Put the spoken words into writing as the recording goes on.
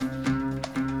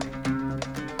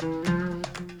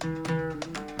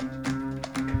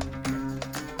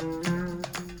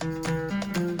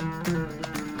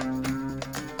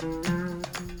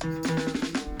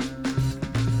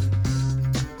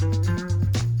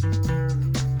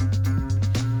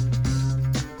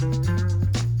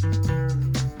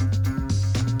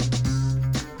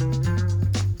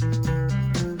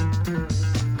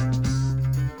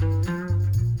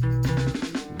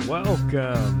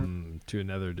Welcome to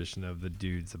another edition of The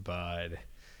Dudes Abide.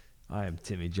 I am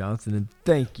Timmy Johnson, and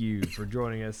thank you for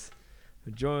joining us.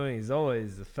 Joining, as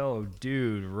always, the fellow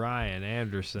dude, Ryan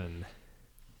Anderson.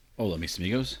 Hola, mis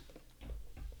amigos.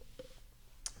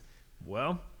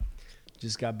 Well,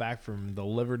 just got back from the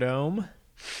Liverdome.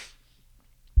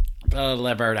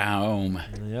 Liverdome.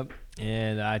 Yep,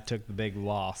 and I took the big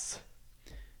loss.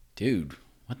 Dude,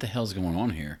 what the hell's going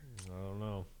on here? I don't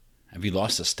know. Have you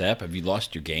lost a step? Have you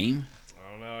lost your game?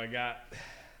 I don't know. I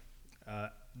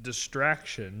got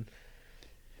distraction,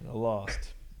 and I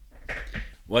lost.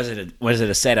 Was it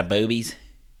a set of boobies?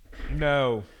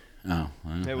 No. Oh,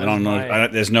 well, It I was don't know.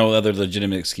 There's no other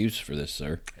legitimate excuse for this,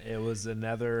 sir. It was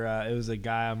another. It was a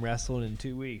guy I'm wrestling in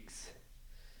 2 weeks.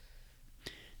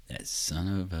 That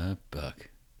son of a buck.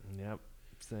 Yep.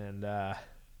 And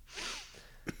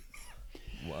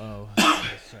whoa, what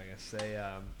was I gonna say?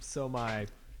 So my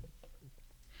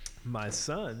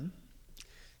son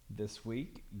this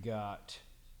week got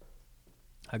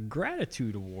a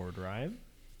gratitude award, Ryan.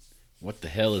 What the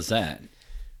hell is that?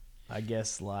 I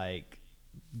guess like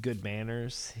good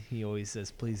manners. He always says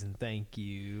please and thank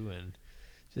you, and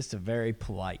just a very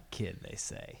polite kid, they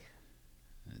say.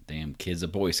 Damn kid's a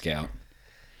Boy Scout.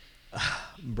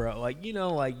 Bro,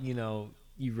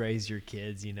 you raise your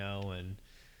kids, and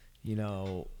you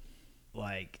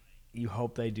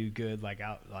hope they do good,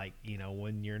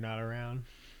 when you're not around.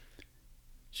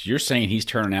 So you're saying he's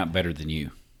turning out better than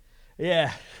you?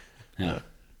 Yeah. Huh.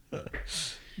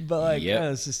 But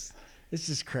Yep. it's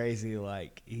just crazy.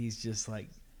 Like he's just like,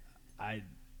 I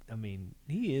mean,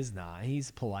 he is not.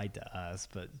 He's polite to us,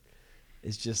 but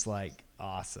it's just like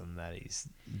awesome that he's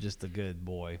just a good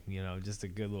boy. Just a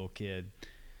good little kid.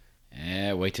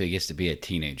 Wait till he gets to be a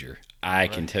teenager. I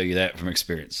can tell you that from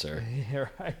experience, sir. Yeah,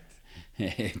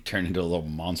 right. Turn into a little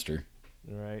monster.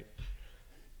 Right.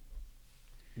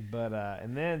 But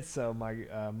and then so my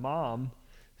mom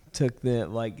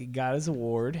got his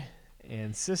award,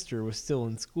 and sister was still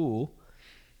in school,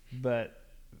 but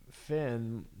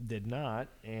Finn did not,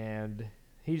 and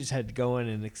he just had to go in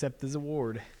and accept his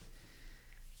award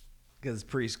because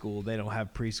preschool, they don't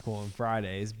have preschool on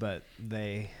Fridays, but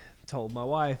they told my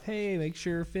wife, hey, make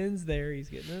sure Finn's there, he's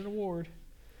getting an award.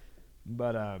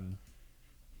 But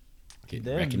Get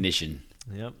then, recognition.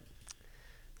 yep.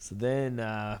 So then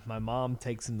my mom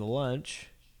takes him to lunch,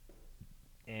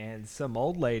 and some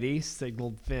old lady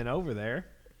signaled Finn over there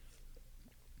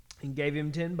and gave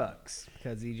him $10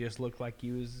 because he just looked like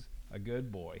he was a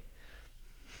good boy.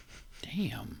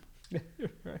 Damn.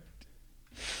 Right.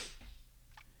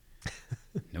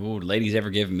 No old lady's ever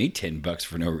given me $10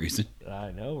 for no reason.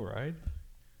 I know, right?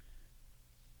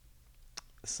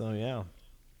 So, yeah.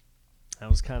 That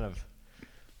was kind of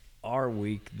our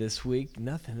week this week.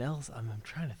 Nothing else. I'm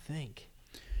trying to think.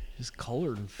 Just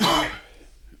colored and fun.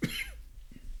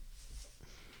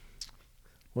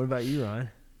 What about you, Ryan?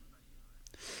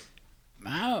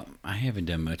 I haven't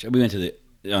done much. We went to the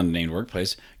unnamed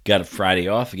workplace. Got a Friday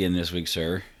off again this week,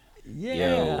 sir.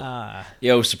 Yeah.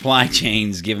 Yo, supply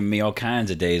chain's giving me all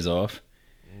kinds of days off.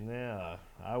 Yeah,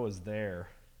 I was there.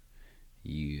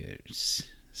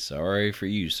 Sorry for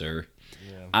you, sir.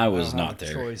 Yeah, I was don't have not a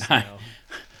there. choice now.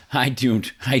 I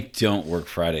don't work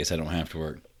Fridays. I don't have to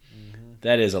work. Mm-hmm.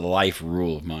 That is a life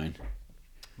rule of mine.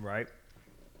 Right.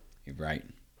 You're right.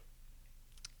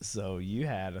 So you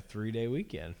had a 3-day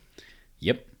weekend.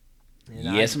 Yep.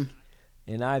 And Yes.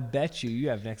 And I bet you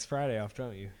have next Friday off,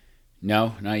 don't you?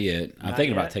 No, not yet. I'm Not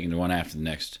thinking yet? about taking the one after the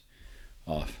next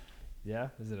off. Yeah.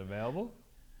 Is it available?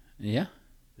 Yeah.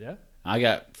 Yeah. I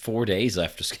got 4 days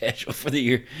left to schedule for the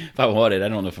year. If I wanted, I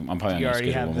don't know if I'm probably You not going to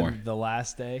already schedule have one more. the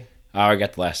last day. I already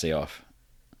got the last day off.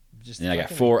 Just And I got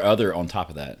fucking- 4 other on top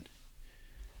of that.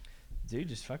 Dude,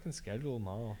 just fucking schedule them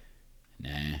all.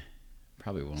 Nah,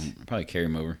 probably won't. I'll probably carry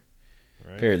them over.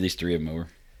 Right. Carry at least 3 of them over.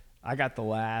 I got the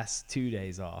last 2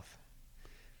 days off,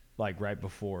 like right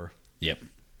before. Yep.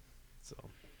 So,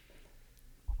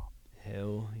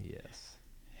 hell yes.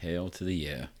 Hell to the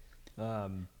yeah.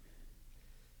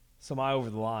 So my over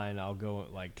the line, I'll go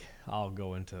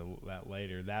into that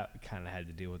later. That kind of had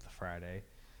to deal with the Friday,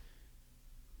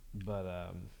 but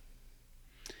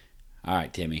All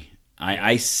right, Timmy.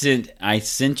 I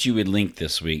sent you a link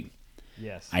this week.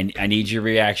 yes, I need your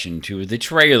reaction to the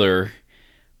trailer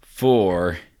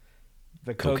for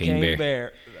the Cocaine Cocaine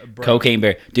Bear. Bro. Cocaine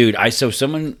Bear. Dude, I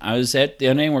was at the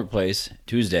unnamed workplace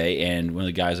Tuesday, and one of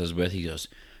the guys I was with, he goes,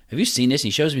 have you seen this? And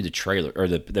he shows me the trailer or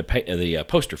the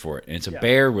poster for it, and it's a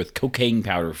bear with cocaine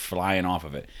powder flying off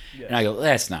of it. Yes. And I go,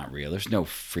 that's not real. There's no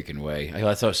freaking way. I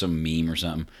thought it was some meme or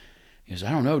something. He goes,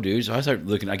 I don't know, dude. So I started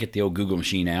looking. I get the old Google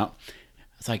machine out.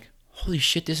 It's like, holy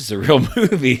shit, this is a real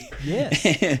movie. Yes.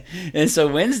 And so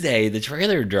Wednesday, the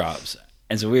trailer drops.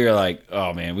 And so we were like,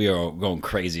 oh man, we are going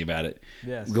crazy about it.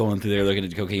 Yes. Going through there looking at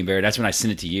the Cocaine Bear. That's when I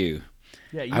sent it to you.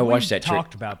 Yeah, I watched that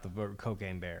talked about the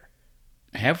Cocaine Bear.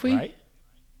 Have we? Right?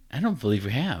 I don't believe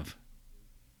we have.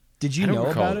 Did you know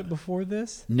about it before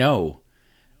this? No.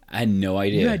 I had no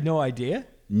idea. You had no idea?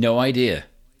 No idea.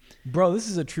 Bro, this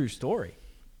is a true story.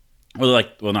 Well,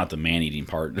 not the man-eating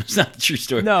part. It's not the true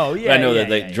story. No, yeah, but I know yeah,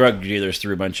 that drug dealers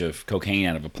threw a bunch of cocaine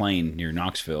out of a plane near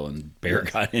Knoxville, and Bear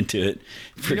got into it,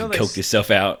 freaking coked himself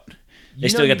out. They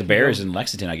still got the bears in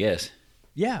Lexington, I guess.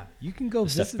 Yeah, you can go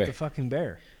visit the fucking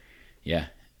bear. Yeah,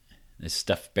 the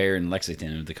stuffed bear in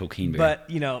Lexington with the cocaine bear. But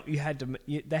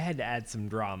they had to add some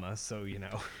drama, so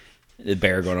the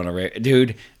bear going on a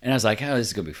dude, and I was like, oh, this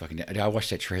is gonna be fucking. Dude, I watched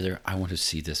that trailer. I want to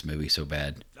see this movie so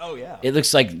bad. Oh yeah, it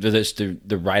looks like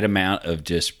the right amount of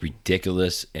just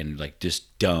ridiculous and like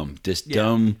just dumb,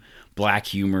 dumb black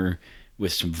humor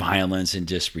with some violence and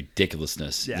just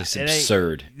ridiculousness. Yeah, just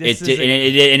absurd.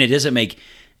 It doesn't make.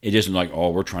 It isn't like, oh,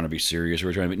 we're trying to be serious.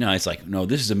 We're trying to be. No, it's like, no,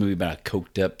 this is a movie about a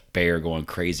coked up bear going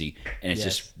crazy, and it's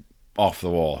just off the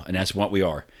wall, and that's what we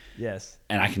are. Yes.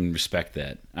 And I can respect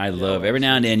that. I love every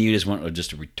now and then you just want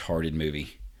just a retarded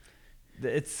movie.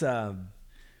 It's it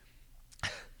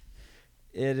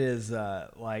is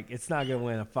like it's not gonna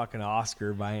win a fucking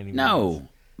Oscar by any means. No,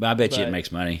 but I bet you it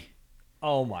makes money.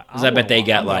 Oh my! Because I bet they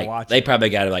got they probably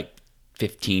got like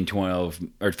 15,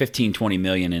 20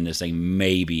 million in this thing,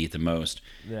 maybe at the most.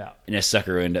 Yeah. And that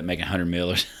sucker will end up making $100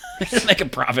 million, make a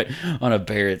profit on a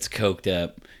bear that's coked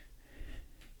up.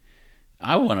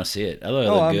 I want to see it. I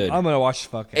look good. I'm gonna watch the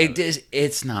fuck out of it.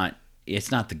 It's not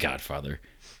The Godfather.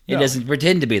 It doesn't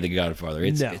pretend to be The Godfather.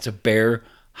 It's a bear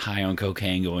high on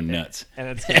cocaine going nuts. And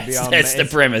it's gonna be on. That's the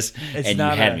premise.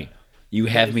 And you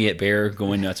had me at bear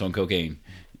going nuts on cocaine.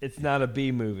 It's not a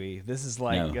B movie. This is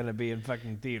gonna be in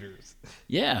fucking theaters.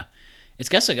 Yeah. It's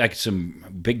got like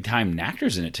some big time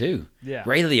actors in it too. Yeah.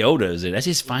 Ray Liotta is it. That's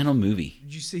his final movie.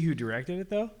 Did you see who directed it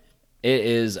though? It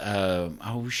is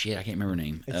oh shit, I can't remember her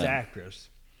name. It's actress.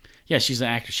 Yeah, she's an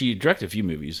actress. She directed a few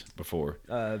movies before.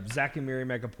 Zack and Miri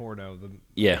Make a Porno.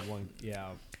 The one, yeah.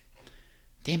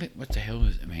 Damn it! What the hell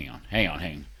is it? Hang on.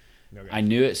 Okay. I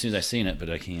knew it as soon as I seen it, but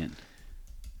I can't.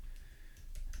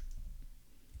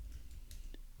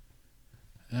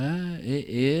 It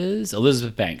is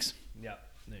Elizabeth Banks. Yep.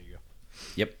 There you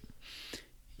go.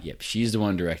 Yep. She's the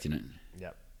one directing it.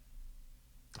 Yep.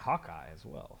 Hawkeye as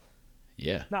well.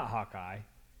 Yeah. Not Hawkeye.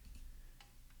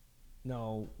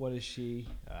 No, what is she?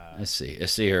 Let's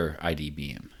see her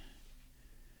IDBM.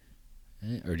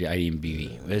 Or the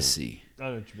IDMB. Let's see. I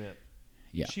know what you meant.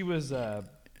 Yeah. She was a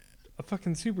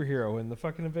fucking superhero in the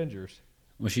fucking Avengers.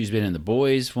 Well, she's been in The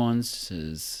Boys once.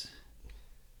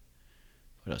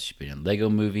 What else? She's been in Lego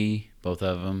Movie, both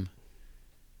of them.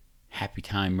 Happy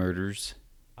Time Murders.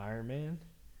 Iron Man.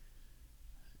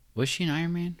 Was she in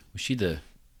Iron Man?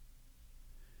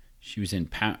 She was in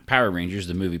Power Rangers,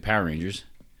 the movie Power Rangers.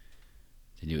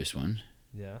 The newest one.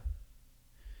 Yeah.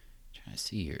 Trying to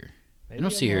see her. I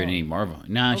don't see her in any Marvel.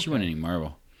 Nah, okay. She wasn't in any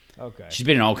Marvel. Okay. She's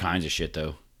been in all kinds of shit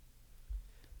though.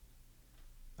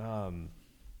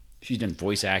 She's done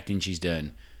voice acting. She's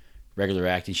done regular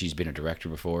acting. She's been a director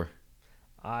before.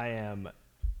 I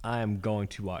am going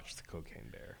to watch The Cocaine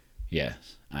Bear.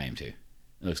 Yes, I am too.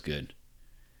 It looks good.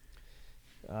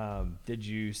 Did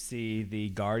you see the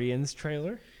Guardians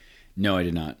trailer? No, I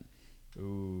did not.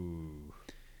 Ooh.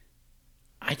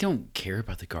 I don't care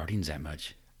about the Guardians that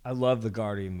much. I love the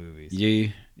Guardian movies.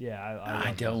 You? Yeah,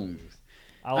 I don't.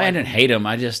 I didn't hate them.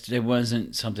 It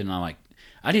wasn't something I like.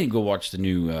 I didn't go watch the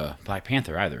new Black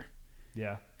Panther either.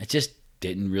 Yeah. It just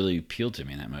didn't really appeal to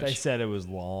me that much. They said it was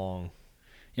long.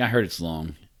 Yeah, I heard it's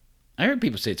long. I heard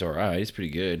people say it's all right. It's pretty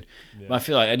good. Yeah. But I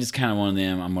feel like I just kind of one of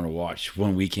them I'm going to watch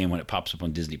one weekend when it pops up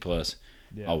on Disney Plus.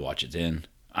 Yeah. I'll watch it then.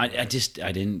 I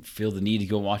didn't feel the need to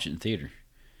go watch it in theater.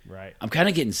 Right. I'm kind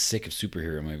of getting sick of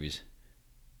superhero movies.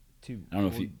 I don't know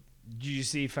if you... Did you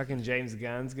see fucking James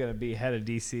Gunn's going to be head of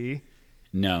DC?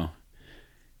 No.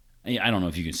 I don't know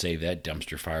if you can save that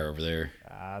dumpster fire over there.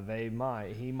 They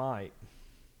might. He might.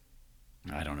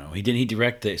 I don't know. Didn't he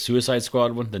direct the Suicide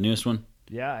Squad one, the newest one?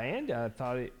 Yeah, and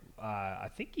I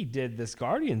think he did this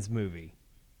Guardians movie.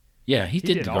 Yeah, he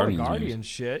did the all Guardians, the Guardians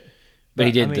shit. But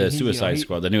he did the Suicide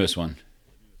Squad, the newest one.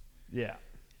 Yeah.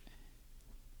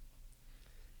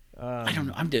 I don't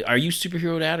know. Are you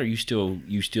superheroed out, or are you still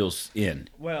in?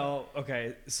 Well,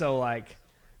 okay. So I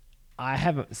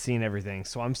haven't seen everything,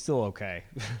 so I'm still okay.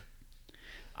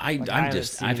 I've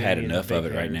had enough of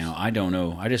it right now. I don't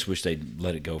know. I just wish they'd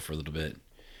let it go for a little bit.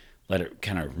 Let it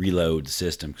kind of reload the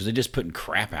system, because they're just putting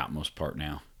crap out most part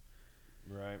now.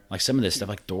 Right. Like some of this stuff,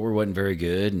 like Thor wasn't very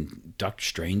good, and Doctor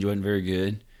Strange wasn't very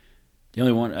good. The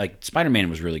only one, like Spider-Man,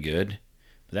 was really good,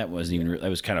 but that wasn't even. That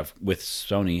was kind of with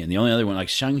Sony, and the only other one, like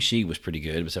Shang-Chi, was pretty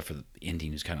good, except for the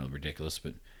ending is kind of ridiculous.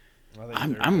 But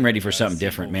I'm ready for something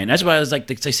different, man. That's why I was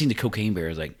like, I seen the Cocaine Bear. I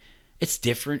was like, it's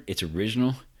different, it's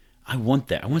original. I want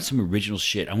that. I want some original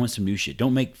shit. I want some new shit.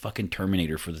 Don't make fucking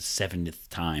Terminator for the 70th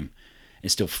time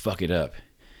and still fuck it up.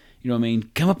 You know what I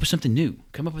mean? Come up with something new.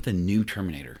 Come up with a new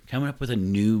Terminator. Come up with a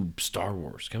new Star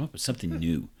Wars. Come up with something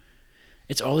new.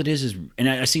 It's all it is. And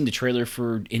I seen the trailer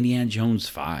for Indiana Jones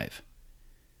 5.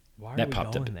 Why are that we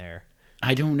popped going up there?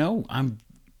 I don't know.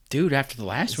 Dude, after the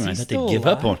last one, I thought they'd give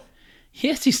up on.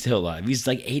 Yes, he's still alive. He's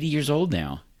like 80 years old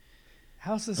now.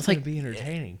 How's this going to be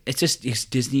entertaining? It's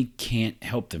Disney can't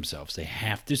help themselves. They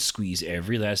have to squeeze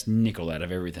every last nickel out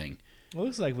of everything. Well,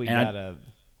 looks like we're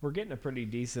getting a pretty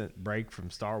decent break from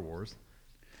Star Wars.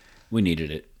 We needed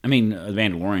it. I mean, The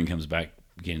Mandalorian comes back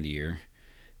beginning of the year.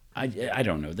 I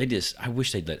don't know. I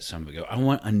wish they'd let some of it go. I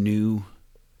want a new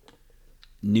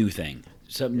thing.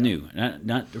 Something new.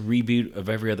 Not the reboot of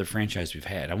every other franchise we've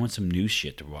had. I want some new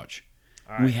shit to watch.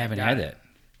 Right, we haven't had that.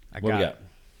 What we got?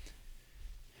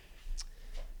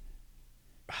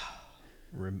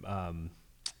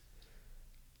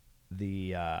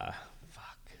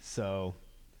 So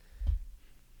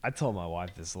I told my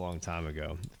wife this a long time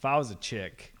ago. If I was a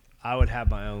chick, I would have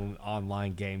my own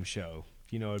online game show.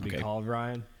 You know what it'd be called,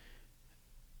 Ryan?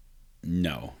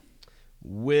 No.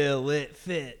 Will it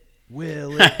fit?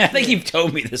 Will it fit? I think you've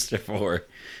told me this before.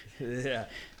 Yeah.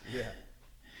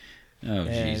 Oh,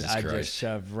 Jesus Christ. I just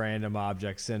shove random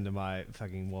objects into my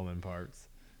fucking woman parts.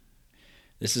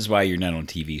 This is why you're not on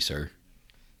TV, sir.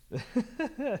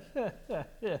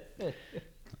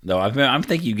 No, I'm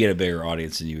thinking you get a bigger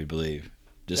audience than you would believe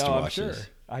just to watch this.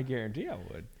 I guarantee I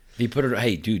would. If you put it,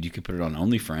 hey, dude, you could put it on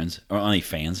OnlyFriends or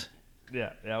OnlyFans.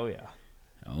 Yeah. Oh yeah.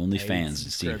 OnlyFans.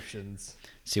 Subscriptions.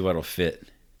 See what'll fit.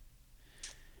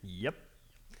 Yep.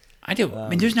 I do. I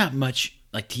mean, there's not much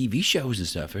like TV shows and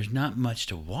stuff. There's not much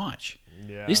to watch.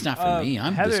 Yeah. At least not for me.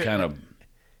 I'm just kind of.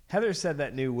 Heather said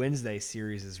that new Wednesday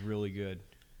series is really good.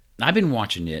 I've been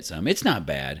watching it some. It's not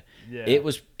bad. Yeah.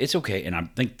 It's okay. And I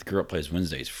think the girl that plays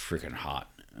Wednesday is freaking hot.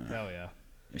 Hell yeah.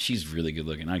 She's really good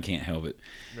looking. I can't help it.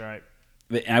 Right.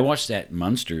 But I watched that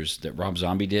Monsters that Rob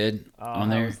Zombie did on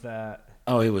there. How was that?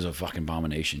 Oh, it was a fucking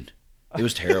abomination. It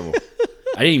was terrible.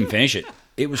 I didn't even finish it.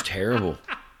 It was terrible.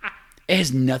 It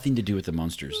has nothing to do with the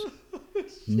Monsters.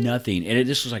 Nothing. And it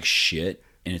just was like shit.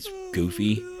 And it's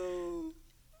goofy.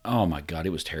 Oh my God,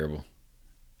 it was terrible.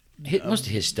 Most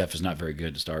of his stuff is not very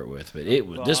good to start with, but it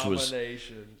was.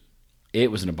 It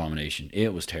was an abomination.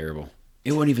 It was terrible.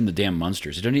 It wasn't even the damn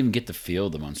Monsters. It doesn't even get the feel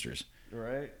of the Monsters.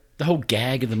 Right. The whole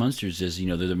gag of the Monsters is,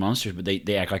 they're the monsters, but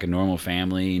they act like a normal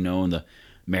family, and the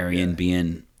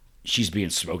Marion she's being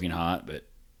smoking hot, but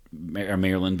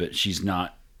Marilyn, but she's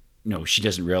not. She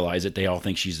doesn't realize it. They all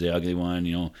think she's the ugly one.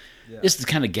 Yeah. This is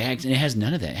the kind of gags, and it has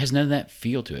none of that. It has none of that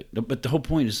feel to it. But the whole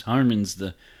point is Harmon's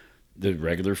the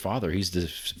regular father. He's the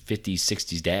 50s,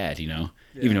 60s dad, even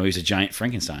though he's a giant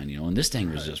Frankenstein, and this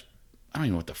thing was just, I don't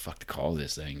even know what the fuck to call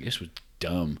this thing. This was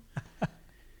dumb.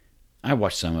 I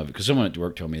watched some of it because someone at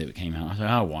work told me that it came out. I said,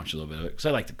 I'll watch a little bit of it because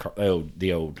I like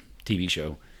the old TV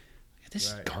show. This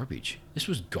is garbage. This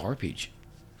was garbage.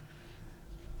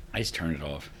 I just turned it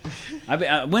off.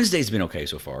 Wednesday's been okay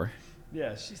so far.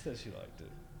 Yeah, she said she liked it.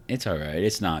 It's all right.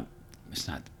 It's not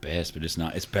the best, but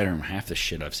it's better than half the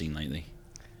shit I've seen lately.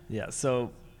 Yeah,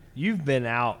 so you've been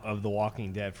out of The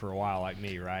Walking Dead for a while like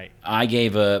me, right? I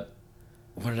gave up.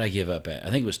 What did I give up at? I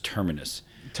think it was Terminus.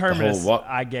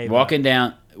 I gave walking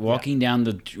up. Walking down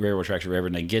the railroad tracks or whatever,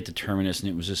 and I get to Terminus, and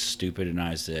it was just stupid, and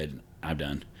I said, I'm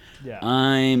done. Yeah.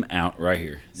 I'm out right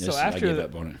here. So after I gave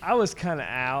up on it. I was kind of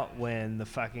out when the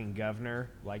fucking governor,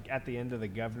 like at the end of the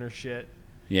governor shit.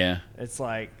 Yeah. It's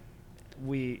like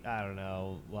I don't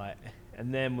know, like,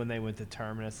 and then when they went to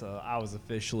Terminus, I was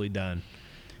officially done.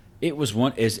 It was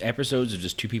episodes of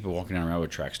just two people walking down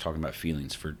railroad tracks talking about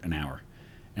feelings for an hour,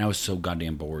 and I was so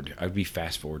goddamn bored. I'd be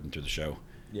fast forwarding through the show.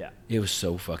 Yeah. It was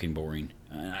so fucking boring.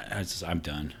 I'm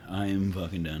done. I am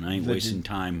fucking done. I ain't wasting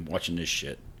time watching this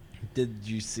shit. Did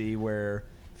you see where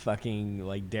fucking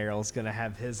like Daryl's gonna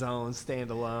have his own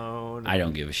standalone? I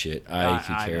don't give a shit. I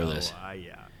could care less.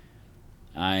 Yeah.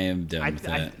 I am done with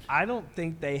that. I don't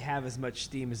think they have as much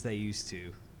steam as they used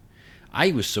to.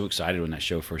 I was so excited when that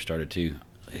show first started too.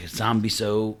 A zombie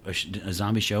show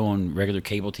on regular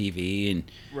cable TV and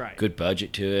good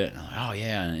budget to it. Oh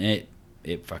yeah, and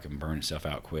it fucking burned itself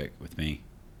out quick with me.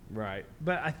 Right,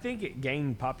 but I think it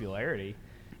gained popularity.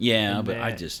 Yeah, but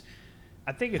I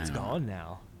think it's gone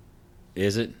now.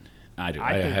 Is it? I do. I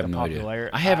I think have the no idea.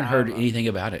 popularity- I haven't heard don't know. anything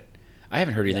about it. I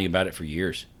haven't heard anything about it for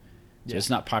years. So Yeah. it's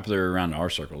not popular around our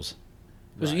circles.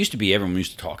 Because Right. it used to be everyone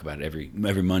used to talk about it every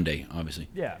Monday, obviously.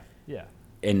 Yeah, yeah,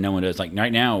 And no one does. Like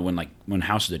right now, when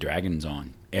House of the Dragon's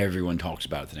on, everyone talks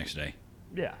about it the next day.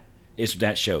 yeah. It's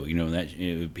that show,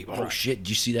 people. Oh Right. shit! Did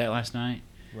you see that last night?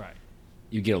 Right.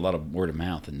 You get a lot of word of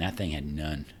mouth, and that thing had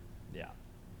none. Yeah.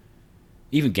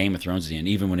 Even Game of Thrones at the end,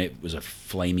 even when it was a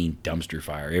flaming dumpster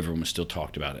fire, everyone was still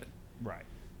talked about it. Right.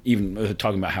 Even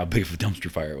talking about how big of a dumpster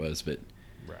fire it was, but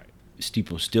Right.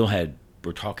 people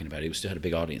were talking about it. It still had a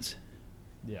big audience.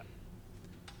 Yeah.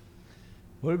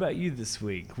 What about you this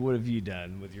week? What have you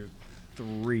done with your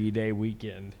 3-day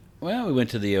weekend? Well, we went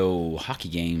to the old hockey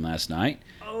game last night.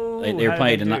 Oh, They were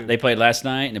playing tonight. They played last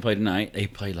night and they played tonight. They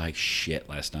played like shit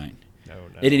last night. No.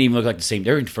 They didn't even look like the same.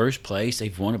 They're in first place.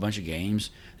 They've won a bunch of games.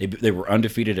 They were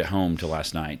undefeated at home till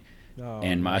last night. Oh,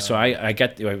 And no. so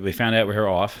we found out we were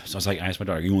off. So I was like, I asked my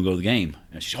daughter, "You want to go to the game?"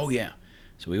 And she said, "Oh yeah."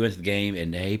 So we went to the game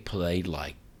and they played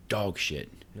like dog shit.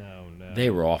 No. They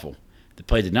were awful. They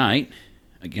played tonight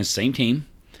against the same team.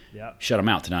 Yep. Shut them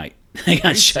out tonight. They got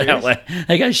you shut out. serious?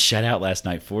 They got shut out last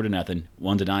night, 4-0.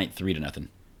 Won tonight, 3-0.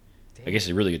 I guess it's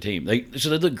a really good team. They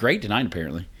look great tonight.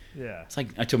 Apparently, Yeah. it's like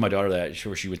I told my daughter that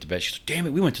before she went to bed. She's like, "Damn it,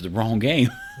 we went to the wrong game."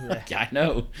 Yeah. Yeah, I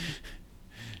know.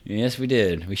 Yes, we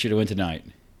did. We should have went tonight.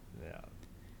 Yeah.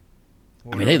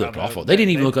 I mean, they looked awful. They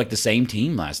didn't even look like the same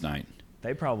team last night.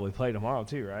 They probably play tomorrow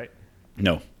too, right?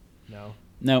 No,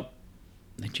 No.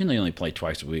 they generally only play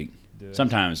twice a week. Do it.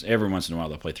 Sometimes, every once in a while,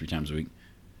 they'll play 3 times a week.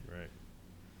 Right.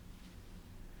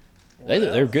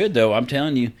 They're good though. I'm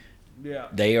telling you. Yeah.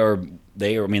 They are.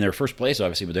 I mean, they're first place,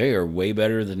 obviously, but they are way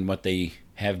better than what they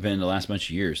have been the last bunch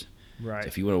of years. Right. So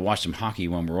if you want to watch some hockey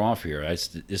when we're off here,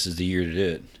 this is the year to do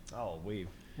it. Oh, we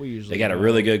usually They got a go-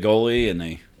 really good goalie, and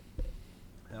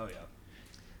Oh yeah.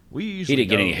 We usually he didn't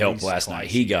get go any at help least last twice night.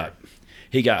 a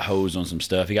He got hosed on some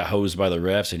stuff. He got hosed by the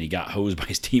refs, and he got hosed by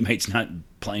his teammates not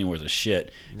playing worth a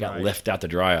shit. Got Right. left out to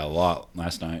dry a lot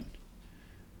last night.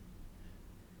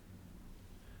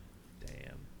 year.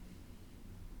 Damn.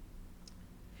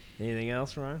 Anything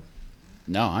else, Ryan?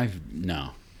 No,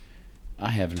 I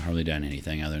haven't hardly done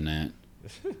anything other than that.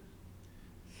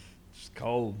 It's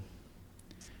cold.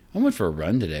 I went for a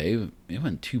run today. It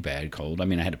wasn't too bad cold. I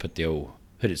mean, I had to put the old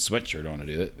hooded sweatshirt on to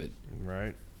do it, but Right.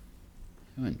 it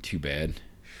wasn't too bad.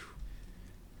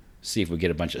 See if we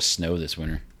get a bunch of snow this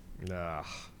winter. Nah.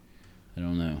 I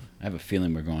don't know. I have a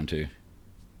feeling we're going to.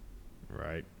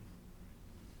 Right.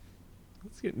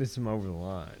 Let's get into some over the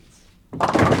lines.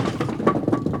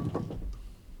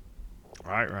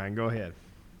 All right, Ryan, go ahead.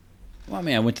 Well, I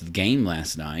mean, I went to the game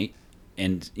last night,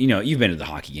 and you've been to the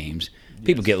hockey games.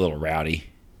 People Yes. get a little rowdy.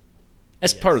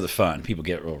 That's Yes. part of the fun. People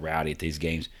get real rowdy at these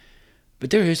games, but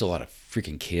there is a lot of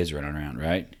freaking kids running around,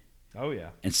 right? Oh yeah.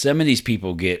 And some of these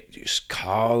people get just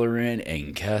collaring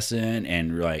and cussing,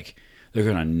 and like they're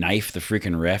gonna knife the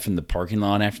freaking ref in the parking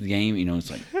lot after the game. It's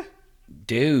like,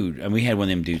 dude. And we had one of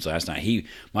them dudes last night.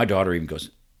 My daughter even goes,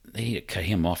 "They need to cut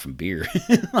him off from beer."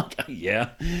 Like, yeah,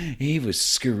 he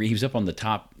was He was up on the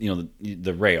top,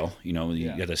 the rail. You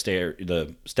Yeah. got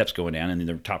the steps going down, and then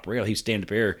the top rail. He's standing up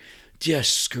there,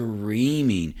 just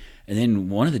screaming. And then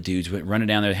one of the dudes went running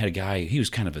down there. Had a guy. He was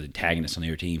kind of an antagonist on the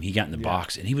other team. He got in the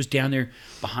box, and he was down there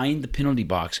behind the penalty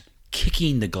box,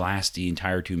 kicking the glass the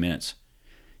entire 2 minutes.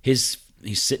 He's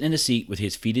sitting in a seat with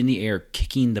his feet in the air,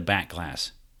 kicking the back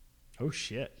glass. Oh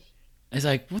shit. I was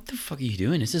like, "What the fuck are you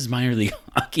doing? This is minor league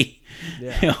hockey.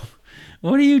 Yeah.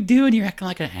 What are you doing? You're acting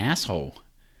like an asshole."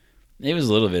 It was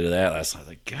a little bit of that last night. I was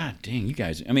like, "God dang, you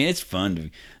guys!" I mean, it's fun.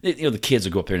 The kids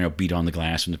will go up there and they'll beat on the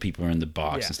glass when the people are in the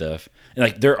box and stuff. And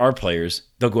like, there are players,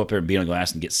 they'll go up there and beat on the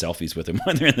glass and get selfies with them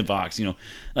when they're in the box.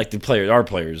 Like our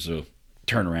players will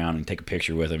turn around and take a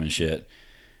picture with them and shit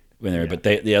when they're. But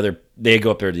they go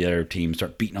up there to the other team,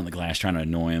 start beating on the glass, trying to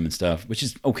annoy him and stuff, which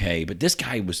is okay. But this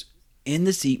guy was in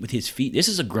the seat with his feet. This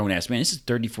is a grown ass man. This is a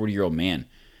 30, 40-year-old man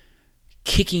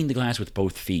kicking the glass with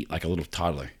both feet like a little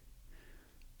toddler.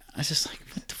 I was just like,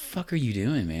 "What the fuck are you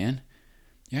doing, man?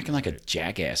 You're acting like a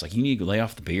jackass. Like, you need to lay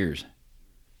off the beers."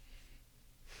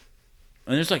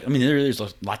 And there's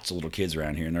lots of little kids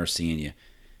around here, and they're seeing you.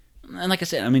 And like I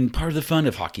said, I mean, part of the fun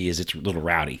of hockey is it's a little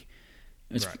rowdy.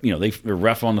 It's Right. they're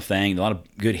rough on the thing. A lot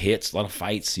of good hits, a lot of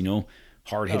fights.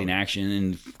 Hard hitting action,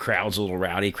 and crowds a little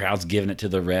rowdy. Crowds giving it to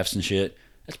the refs and shit.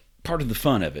 That's part of the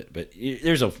fun of it. But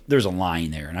there's a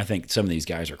line there, and I think some of these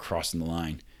guys are crossing the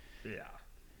line. Yeah.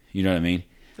 You know what I mean?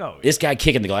 Oh, This guy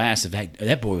kicking the glass, in fact,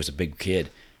 that boy was a big kid.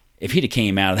 If he'd have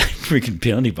came out of that freaking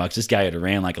penalty box, this guy would have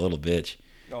ran like a little bitch.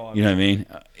 Oh, You know what I mean?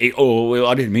 Well,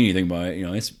 I didn't mean anything by it.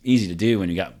 It's easy to do when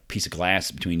you got a piece of glass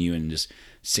between you and just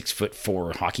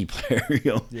 6'4" hockey player.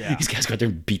 Yeah. These guys go out there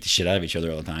and beat the shit out of each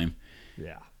other all the time.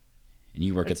 Yeah. And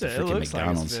you work at the It freaking looks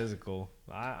McDonald's. like it's physical.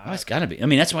 Oh, it's got to be. I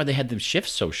mean, that's why they had the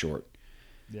shifts so short.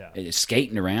 Yeah. It's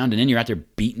skating around, and then you're out there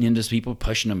beating into people,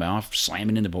 pushing them off,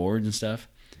 slamming into boards and stuff.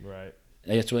 Right.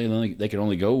 That's why they could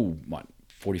only go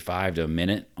 45 to a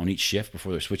minute on each shift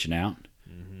before they're switching out.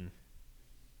 Mm-hmm.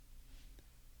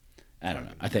 I don't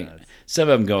know. I think some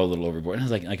of them go a little overboard. And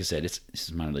like I said, this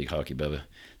is minor league hockey, Bubba.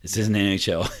 This isn't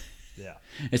NHL. Yeah.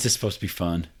 It's just supposed to be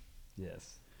fun.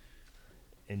 Yes.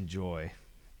 Enjoy.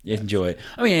 Enjoy it.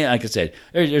 I mean, like I said,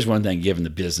 there's one thing giving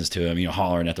the business to him,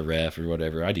 hollering at the ref or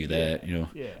whatever. I do that, Yeah.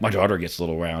 My daughter gets a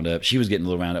little wound up. She was getting a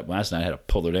little wound up last night. I had to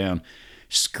pull her down,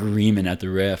 screaming at the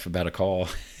ref about a call.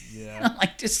 Yeah. I'm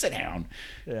like, just sit down.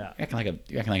 Yeah. You're acting like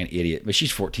an idiot. But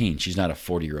she's 14. She's not a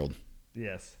 40-year-old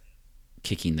Yes.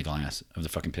 kicking the glass of the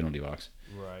fucking penalty box.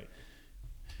 Right.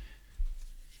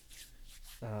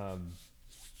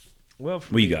 Well,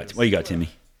 What you got? What you got, Timmy?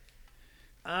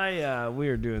 We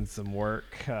were doing some work,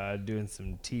 doing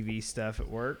some TV stuff at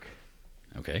work,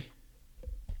 Okay.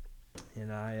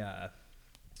 and I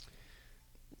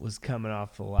was coming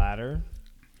off the ladder,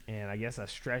 and I guess I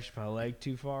stretched my leg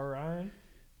too far, Ryan.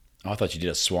 Oh, I thought you did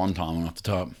a swan tomahawk off the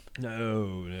top.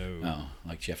 No. Oh,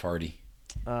 like Jeff Hardy.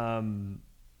 Ryan,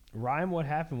 what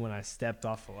happened when I stepped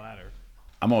off the ladder?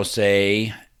 I'm going to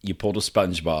say you pulled a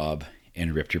SpongeBob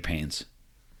and ripped your pants.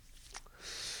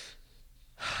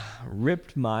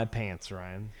 Ripped my pants,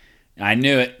 Ryan. I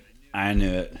knew it.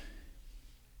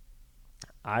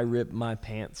 I ripped my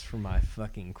pants from my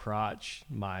fucking crotch,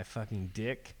 my fucking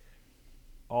dick,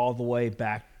 all the way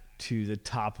back to the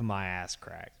top of my ass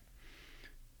crack.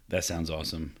 That sounds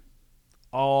awesome.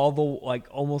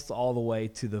 Almost all the way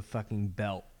to the fucking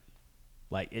belt.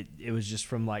 Like it was just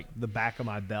from like the back of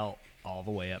my belt all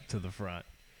the way up to the front.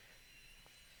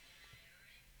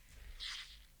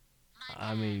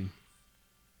 I mean,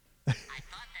 I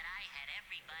thought that I had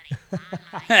everybody on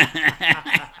my side when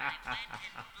I went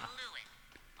and blew it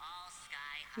all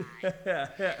sky high. Now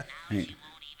she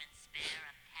won't even spare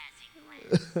a passing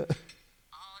glance.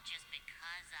 All just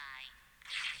because I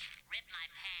ripped my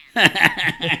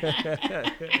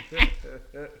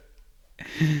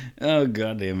pants. Oh,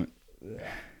 God damn it.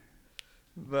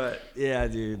 but yeah,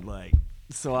 dude, like,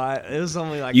 so it was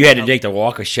only like You had to take the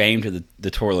walk of shame to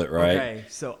the toilet, right? Okay,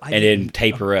 so And then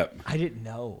tape her up. I didn't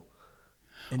know.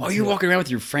 Oh, you're walking around with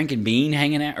your Frank and Bean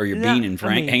hanging out? Or your Bean and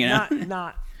Frank hanging out?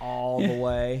 Not all the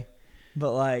way,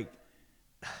 but like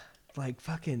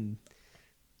fucking.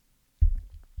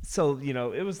 So,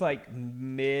 it was like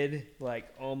mid, like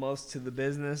almost to the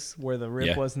business where the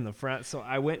rip was in the front. So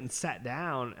I went and sat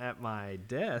down at my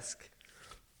desk.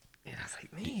 And I was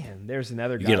like, man, there's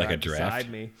another guy get like right a draft?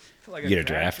 beside me. Like You get a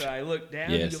draft? And I looked down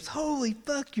Yes. and he goes, holy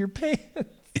fuck, your pants.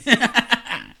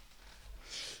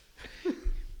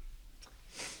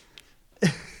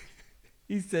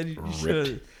 He said you should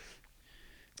have.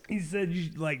 He said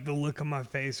you like the look on my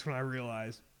face when I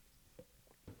realized,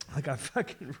 like I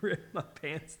fucking ripped my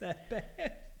pants that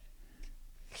bad.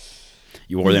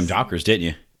 You wore them Dockers, didn't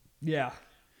you? Yeah.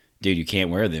 Dude, you can't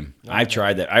wear them. I've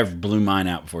tried that. I've blew mine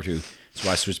out before, too. That's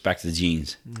why I switched back to the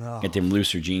jeans. No. Get them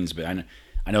looser jeans, but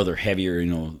I know they're heavier,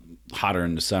 hotter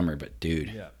in the summer, but dude,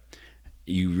 Yeah.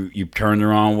 you turn the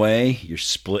wrong way, you're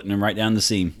splitting them right down the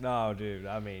seam. No, dude.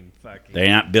 I mean, fucking. They're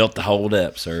not built to hold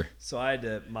up, sir. So I had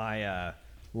to my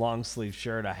long sleeve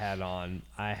shirt I had on.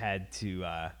 I had to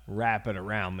wrap it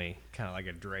around me, kind of like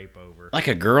a drape over. Like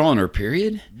a girl on her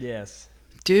period? Yes.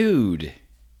 Dude.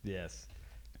 Yes.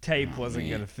 Tape wasn't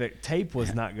man. gonna fix. Tape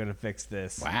was not gonna fix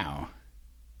this. Wow.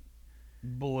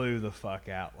 Blew the fuck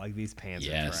out. Like these pants are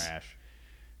trash.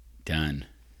 Done.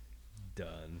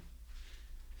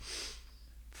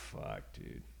 Fuck,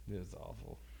 dude. It was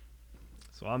awful.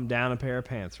 So I'm down a pair of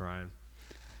pants, Ryan.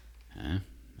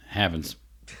 Happens.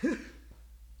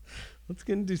 Let's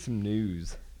get into some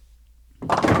news.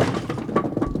 All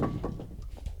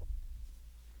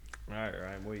right,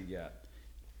 Ryan, what you got?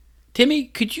 Timmy,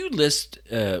 could you list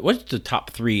what's the top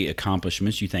 3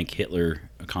 accomplishments you think Hitler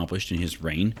accomplished in his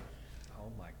reign?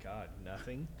 Oh my God,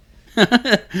 nothing.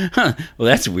 Well,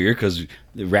 that's weird because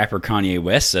the rapper Kanye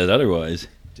West says otherwise.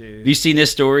 Dude. Have you seen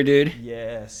this story, dude?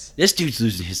 Yes. This dude's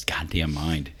losing his goddamn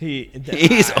mind. He's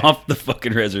He's off the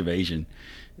fucking reservation.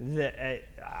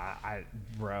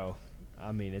 Bro,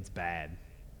 I mean, it's bad.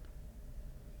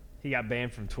 He got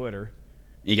banned from Twitter.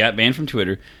 He got banned from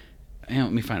Twitter.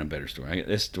 Let me find a better story.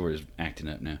 This story is acting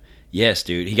up now. Yes,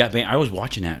 dude. He got banned. I was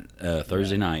watching that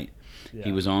Thursday night. Yeah.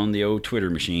 He was on the old Twitter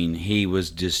machine. He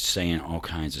was just saying all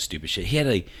kinds of stupid shit. He had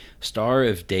a Star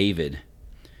of David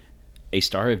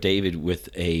with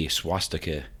a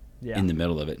swastika Yeah. in the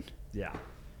middle of it. Yeah.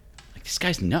 Like, this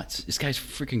guy's nuts. This guy's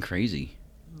freaking crazy.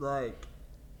 Like,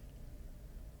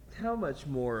 how much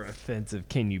more offensive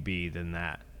can you be than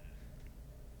that?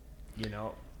 You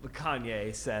know,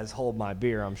 Kanye says, "Hold my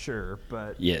beer," I'm sure,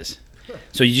 but Yes.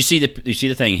 So you see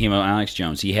the thing? Him, Alex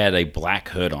Jones. He had a black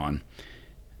hood on.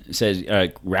 It says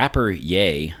rapper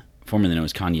Ye, formerly known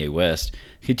as Kanye West,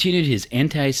 continued his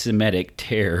anti-Semitic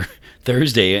tear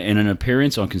Thursday in an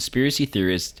appearance on conspiracy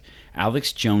theorist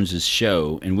Alex Jones's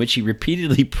show, in which he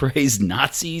repeatedly praised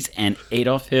Nazis and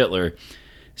Adolf Hitler.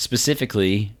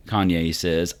 Specifically, Kanye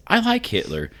says, "I like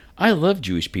Hitler. I love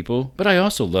Jewish people, but I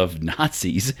also love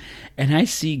Nazis, and I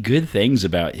see good things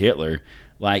about Hitler."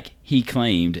 Like he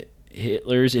claimed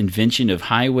Hitler's invention of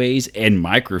highways and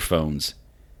microphones.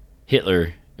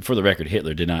 Hitler, for the record,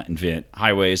 Hitler did not invent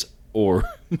highways or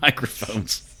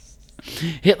microphones.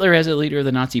 Hitler, as a leader of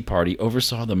the Nazi Party,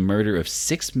 oversaw the murder of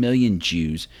 6 million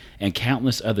Jews and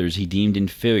countless others he deemed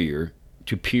inferior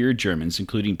to pure Germans,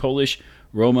 including Polish,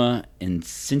 Roma, and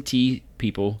Sinti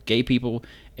people, gay people,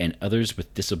 and others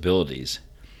with disabilities.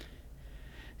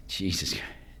 Jesus,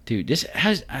 dude, so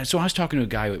I was talking to a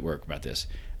guy at work about this.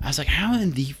 I was like, how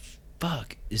in the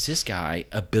fuck is this guy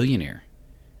a billionaire?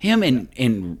 Him and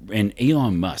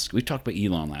Elon Musk. We talked about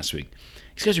Elon last week.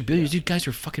 These guys are billionaires. These guys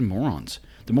are fucking morons.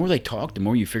 The more they talk, the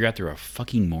more you figure out they're a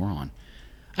fucking moron.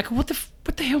 I go, what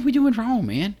the hell are we doing wrong,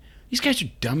 man? These guys are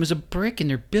dumb as a brick, and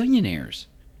they're billionaires.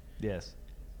 yes.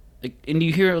 Like, and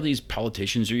you hear all these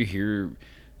politicians, or you hear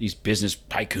these business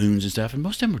tycoons and stuff, and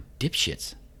most of them are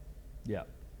dipshits. Yeah.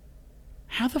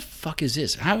 How the fuck is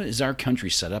this? How is our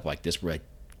country set up like this, where a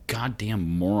goddamn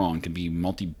moron can be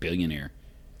multi-billionaire?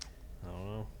 I don't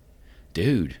know.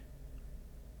 Dude.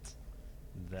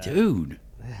 That- Dude.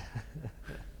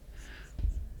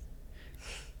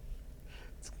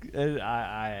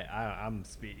 I'm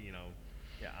speaking. You know,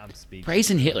 yeah, I'm speaking.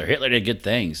 Praising Hitler. Hitler did good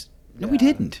things. No, he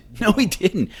didn't. No, he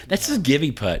didn't. That's a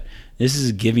gimme putt. This is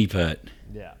a gimme putt.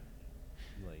 Yeah.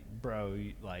 Like, bro,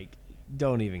 like,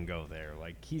 don't even go there.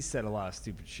 Like, he said a lot of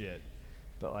stupid shit,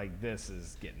 but like, this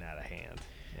is getting out of hand.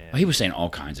 And, Well, he was saying all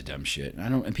kinds of dumb shit.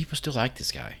 And people still like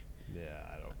this guy. yeah,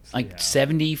 I don't see Like how.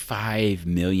 75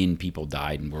 million people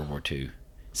died in World War II.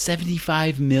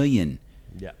 75 million.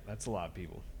 Yeah, that's a lot of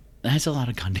people. That's a lot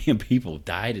of goddamn people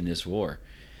died in this war.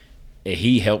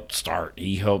 He helped start.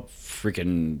 He helped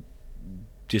freaking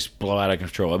just blow out of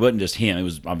control. It wasn't just him. It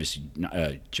was obviously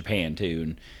Japan too,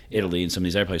 and Italy and some of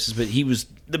these other places. But he was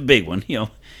the big one. You know,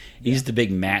 he's the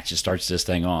big match that starts this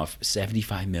thing off.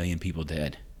 75 million people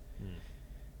dead.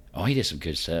 Oh, he did some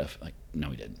good stuff. Like, no,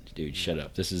 he didn't. Dude, shut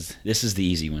up. This is the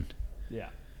easy one. Yeah.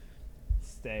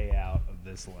 Stay out of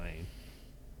this lane.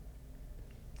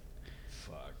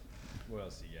 Fuck. What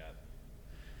else you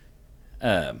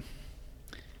got?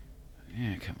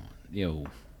 Yeah, come on. Yo,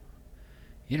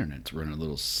 internet's running a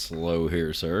little slow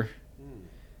here, sir.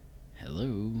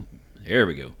 Hello. There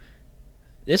we go.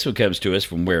 This one comes to us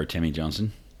from where, Timmy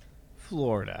Johnson?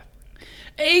 Florida.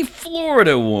 A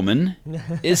Florida woman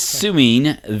is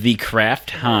suing the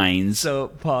Kraft Heinz. So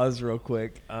pause real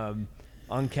quick. On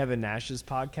Kevin Nash's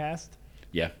podcast,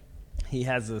 Yeah. he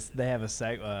has this. They have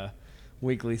a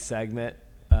weekly segment.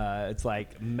 It's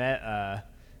like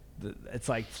it's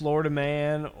like Florida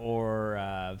Man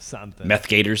or something. Meth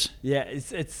Gators. Yeah,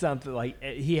 it's something like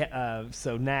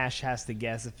so Nash has to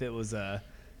guess if it was a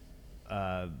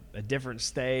different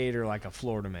state or like a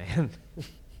Florida Man.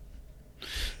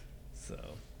 So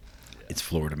It's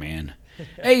Florida Man.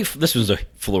 This was a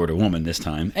Florida woman this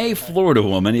time. A Florida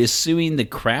woman is suing the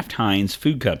Kraft Heinz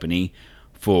food company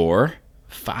for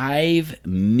 $5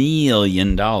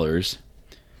 million,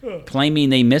 claiming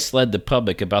they misled the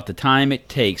public about the time it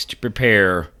takes to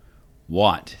prepare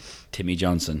what, Timmy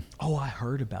Johnson? oh, I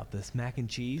heard about this mac and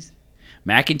cheese.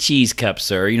 Mac and cheese cups,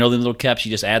 sir. You know the little cups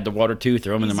you just add the water to,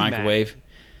 throw them in the Easy Mac. microwave?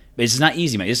 But it's not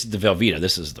Easy Mac. This is the Velveeta.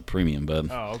 This is the premium, bub.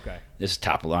 Oh, okay, This is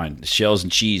top of line. The shells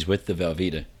and cheese with the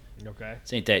Velveeta. okay.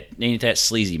 This ain't that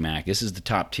sleazy Mac. This is the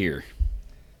top tier.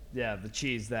 Yeah, the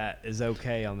cheese that is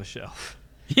okay on the shelf.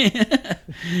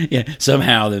 Yeah.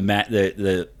 Somehow the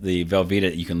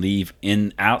Velveeta you can leave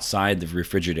outside the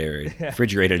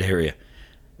refrigerated area.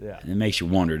 Yeah. And it makes you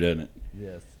wonder, doesn't it?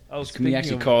 Yes. Oh, Can we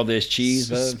actually call this cheese,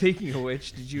 bub? Speaking of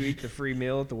which, did you eat the free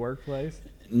meal at the workplace?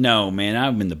 No, man.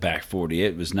 I'm in the back 40.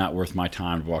 It was not worth my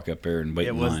time to walk up there and wait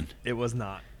in line. It was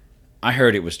not. I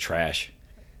heard it was trash.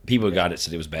 People who got it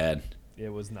said it was bad. It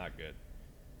was not good.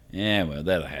 Yeah, well,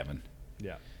 that'll happen.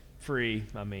 Yeah. Free.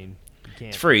 I mean, you can't.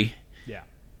 It's free. Yeah.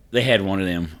 They had one of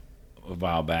them a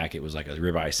while back. It was like a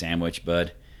ribeye sandwich,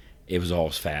 bud. It was all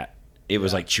fat. It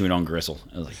was like chewing on gristle.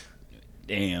 I was like,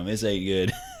 damn, this ain't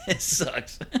good. It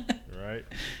sucks. Right. Right.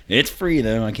 It's free,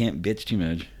 though. I can't bitch too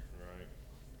much.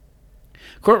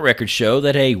 Court records show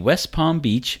that a West Palm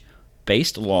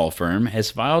Beach-based law firm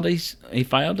has filed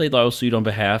a lawsuit on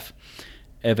behalf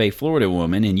of a Florida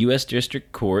woman in U.S.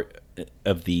 District Court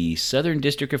of the Southern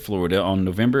District of Florida on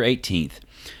November 18th.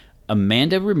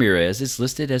 Amanda Ramirez is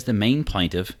listed as the main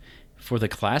plaintiff for the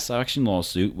class action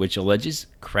lawsuit, which alleges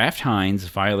Kraft Heinz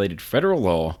violated federal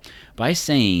law by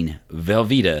saying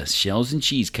Velveeta shells and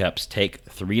cheese cups take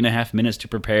 3.5 minutes to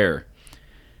prepare.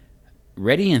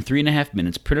 Ready in 3.5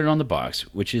 minutes printed on the box,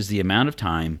 which is the amount of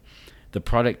time the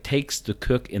product takes to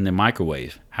cook in the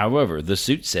microwave. However, the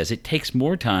suit says it takes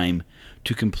more time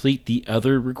to complete the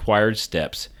other required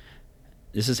steps.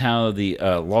 This is how the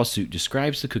lawsuit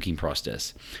describes the cooking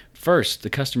process. First, the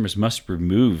customers must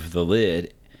remove the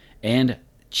lid and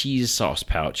cheese sauce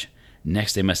pouch.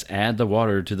 Next, they must add the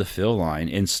water to the fill line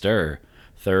and stir.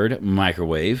 Third,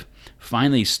 microwave.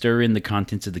 Finally, stir in the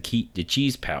contents of the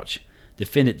cheese pouch.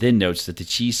 Defendant then notes that the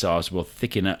cheese sauce will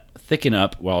thicken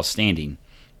up while standing.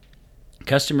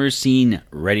 Customers seen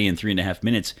ready in 3.5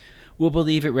 minutes will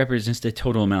believe it represents the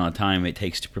total amount of time it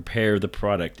takes to prepare the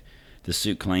product, the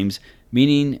suit claims,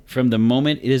 meaning from the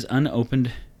moment it is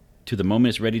unopened to the moment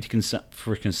it's ready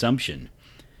for consumption.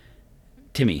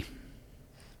 Timmy,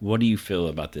 what do you feel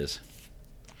about this?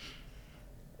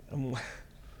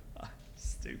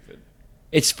 Stupid.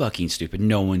 It's fucking stupid.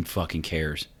 No one fucking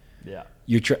cares. Yeah.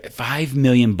 You're $5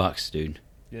 million, dude.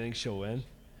 You think she'll win?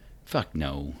 Fuck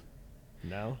no.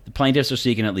 No. The plaintiffs are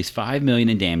seeking at least $5 million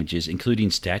in damages,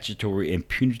 including statutory and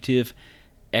punitive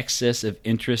excess of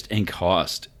interest and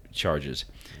cost charges.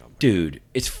 Dude,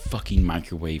 it's fucking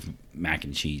microwave mac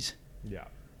and cheese. Yeah.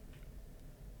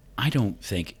 I don't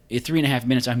think 3.5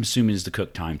 minutes. I'm assuming is the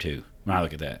cook time too. When I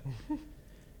look at that,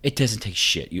 it doesn't take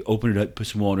shit. You open it up, put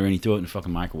some water in, you throw it in the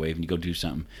fucking microwave, and you go do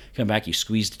something. Come back, you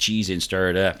squeeze the cheese in, stir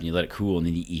it up, and you let it cool, and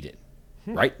then you eat it.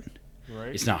 Right?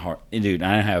 Right. It's not hard, and dude.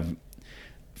 I have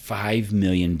 $5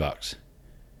 million,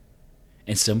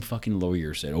 and some fucking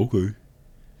lawyer said, "Okay,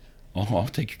 I'll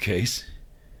take your case."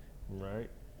 Right.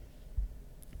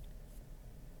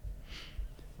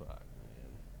 Fuck,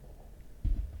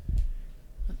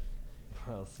 man.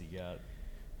 What else you got?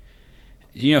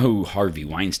 You know who Harvey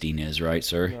Weinstein is, right,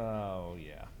 sir? Oh,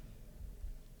 yeah.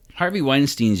 Harvey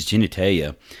Weinstein's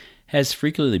genitalia has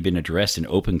frequently been addressed in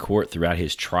open court throughout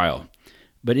his trial.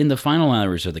 But in the final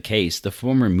hours of the case, the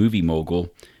former movie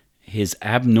mogul, his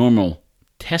abnormal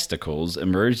testicles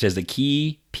emerged as a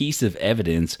key piece of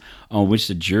evidence on which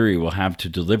the jury will have to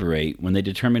deliberate when they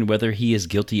determine whether he is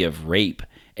guilty of rape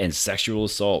and sexual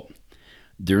assault.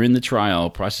 During the trial,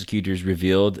 prosecutors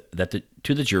revealed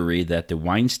to the jury that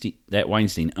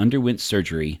Weinstein underwent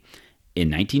surgery in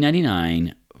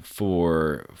 1999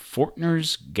 for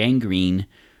Fortner's gangrene,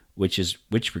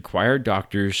 which required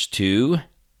doctors to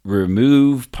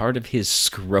remove part of his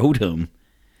scrotum.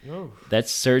 Oh. That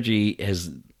surgery has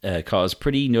caused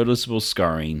pretty noticeable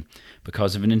scarring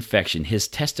because of an infection. His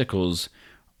testicles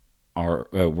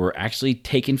were actually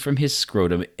taken from his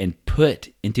scrotum and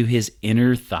put into his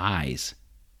inner thighs.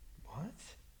 What?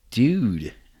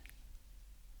 Dude.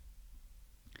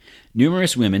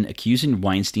 Numerous women accusing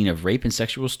Weinstein of rape and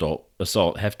sexual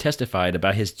assault have testified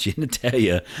about his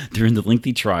genitalia during the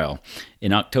lengthy trial.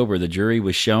 In October, the jury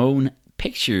was shown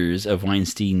pictures of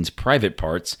Weinstein's private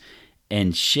parts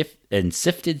and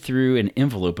sifted through an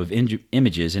envelope of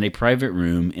images in a private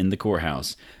room in the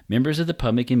courthouse. Members of the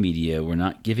public and media were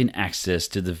not given access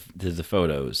to the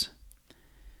photos.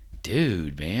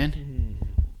 Dude, man.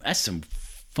 That's some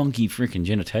funky freaking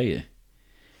genitalia.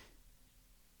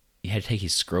 He had to take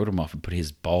his scrotum off and put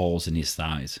his balls in his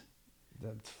thighs.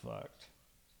 That's fucked.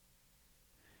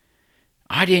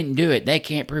 I didn't do it. They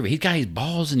can't prove it. He's got his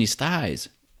balls in his thighs.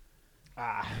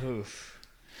 Ah, oof.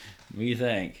 What do you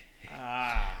think?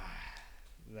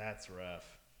 That's rough.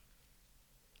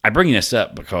 I bring this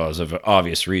up because of an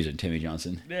obvious reason, Timmy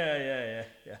Johnson. Yeah.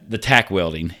 The tack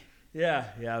welding. Yeah,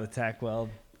 the tack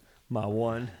weld. My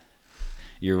one.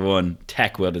 You're one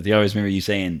tack welded. They always remember you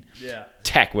saying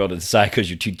tack welded the side because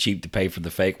you're too cheap to pay for the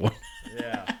fake one.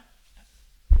 Yeah.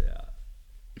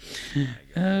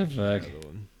 Oh, fuck.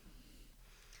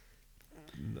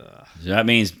 Nah. So that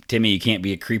means, Timmy, you can't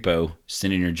be a creepo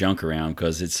sending your junk around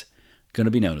because it's going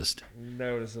to be noticed.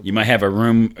 Noticeable. You might have a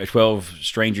room, 12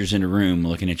 strangers in a room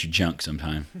looking at your junk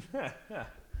sometime. Hell yeah.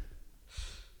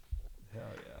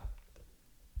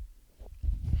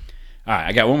 All right,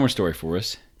 I got one more story for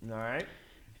us. All right.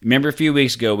 Remember a few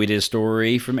weeks ago we did a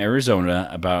story from Arizona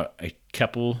about a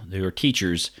couple who were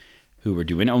teachers who were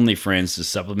doing OnlyFriends to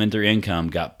supplement their income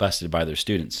got busted by their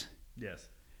students. Yes.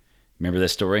 Remember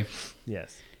this story?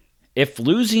 Yes. If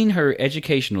losing her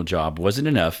educational job wasn't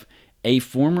enough, a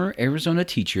former Arizona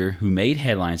teacher who made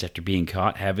headlines after being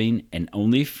caught having an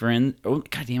OnlyFans,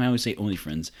 goddamn, I always say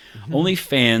OnlyFans,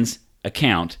 OnlyFans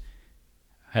account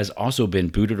has also been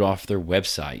booted off their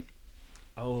website.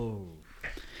 Oh.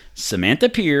 Samantha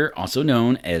Peer, also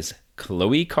known as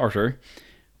Chloe Carter,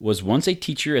 was once a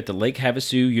teacher at the Lake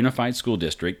Havasu Unified School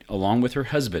District, along with her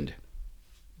husband.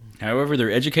 However,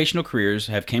 their educational careers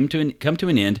have come to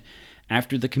an end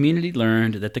after the community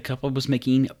learned that the couple was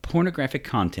making pornographic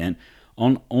content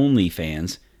on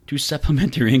OnlyFans to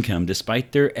supplement their income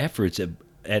despite their efforts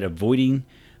at avoiding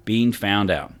being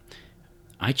found out.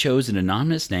 I chose an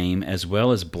anonymous name as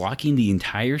well as blocking the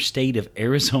entire state of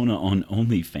Arizona on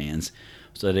OnlyFans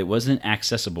so that it wasn't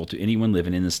accessible to anyone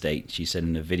living in the state, she said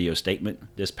in a video statement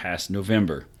this past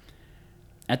November.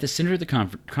 At the center of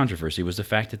the controversy was the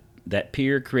fact that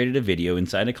Peer created a video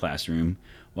inside a classroom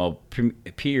while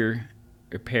Peer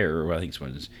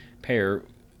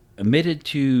admitted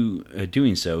to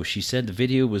doing so. She said the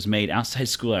video was made outside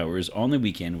school hours on the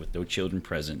weekend with no children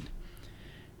present.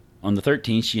 On the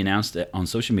 13th, she announced that on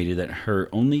social media that her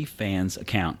OnlyFans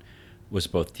account was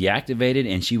both deactivated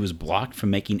and she was blocked from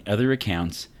making other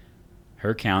accounts. Her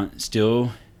account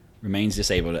still remains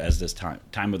disabled as this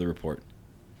time of the report.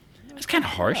 That's kind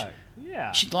of harsh.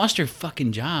 Yeah. She lost her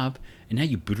fucking job, and now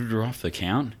you booted her off the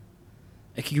account?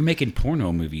 Like, you're making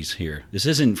porno movies here. This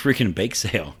isn't freaking Bake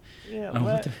Sale. Yeah,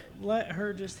 let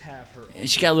her just have her. And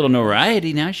she got a little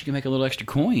notoriety now. She can make a little extra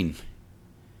coin.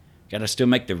 Got to still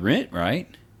make the rent, right?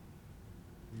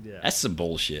 Yeah. That's some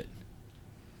bullshit.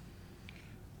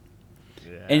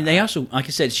 Yeah. And they also, like I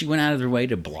said, she went out of their way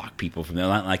to block people from there.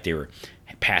 Not like they were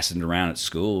passing it around at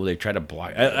school. They tried to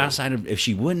block. Outside of, if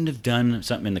she wouldn't have done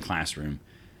something in the classroom,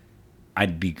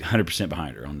 I'd be 100%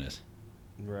 behind her on this.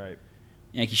 Right.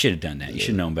 Yeah, you should have done that. You should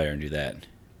have known better and do that.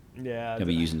 Yeah. Don't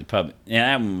be using the public.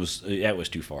 Yeah, that was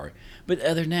too far. But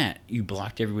other than that, you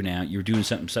blocked everyone out. You were doing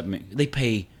something. They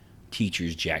pay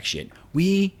teachers jack shit.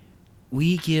 We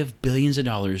give billions of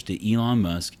dollars to Elon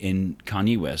Musk and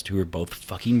Kanye West, who are both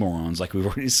fucking morons, like we've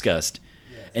already discussed.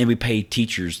 Yes. And we pay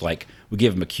teachers, like, we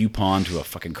give them a coupon to a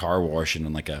fucking car wash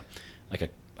and like a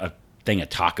thing of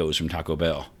tacos from Taco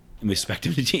Bell. And we expect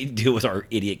them to deal with our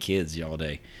idiot kids all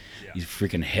day. Yeah. These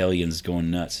freaking hellions going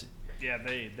nuts. Yeah,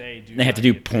 they do. They have to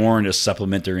do porn to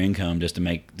supplement their income just to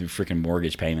make their freaking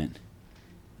mortgage payment.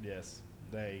 Yes,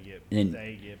 they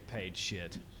get paid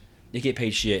shit. They get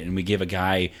paid shit, and we give a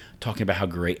guy talking about how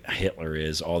great Hitler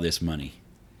is all this money.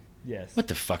 Yes. What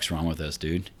the fuck's wrong with us,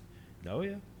 dude? Oh,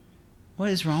 yeah. What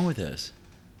is wrong with us?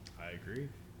 I agree.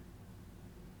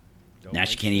 Now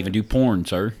she can't even do porn,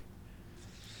 sir.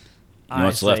 You know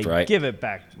what's left, right? Give it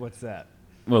back. What's that?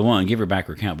 Well, one, give her back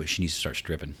her account, but she needs to start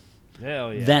stripping.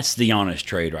 Hell yeah. That's the honest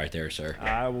trade right there, sir.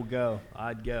 I will go.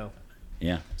 I'd go.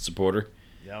 Yeah, support her.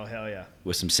 Oh, hell yeah.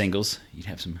 With some singles, you'd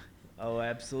have some. Oh,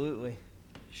 absolutely.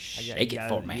 Shake it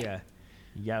for me. Yeah.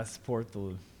 You got to support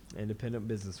the independent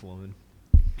businesswoman.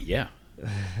 Yeah.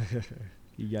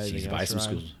 You got She's anything buy else, some Ryan?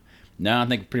 schools. No, I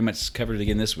think pretty much covered it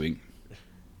again this week.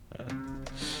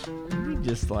 You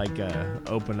just like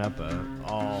open up a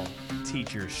all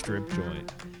teacher strip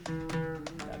joint.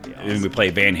 That'd be awesome. And we play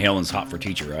Van Halen's "Hot for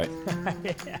Teacher," right?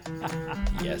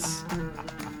 Yes.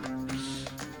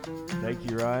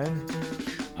 Thank you, Ryan.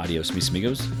 Adios, mis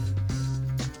amigos.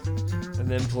 And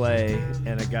then play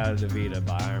 "Anagata Davida"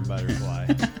 by Iron Butterfly.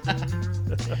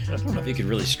 I don't know if you could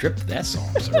really strip that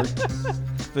song, sir.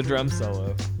 The drum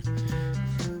solo.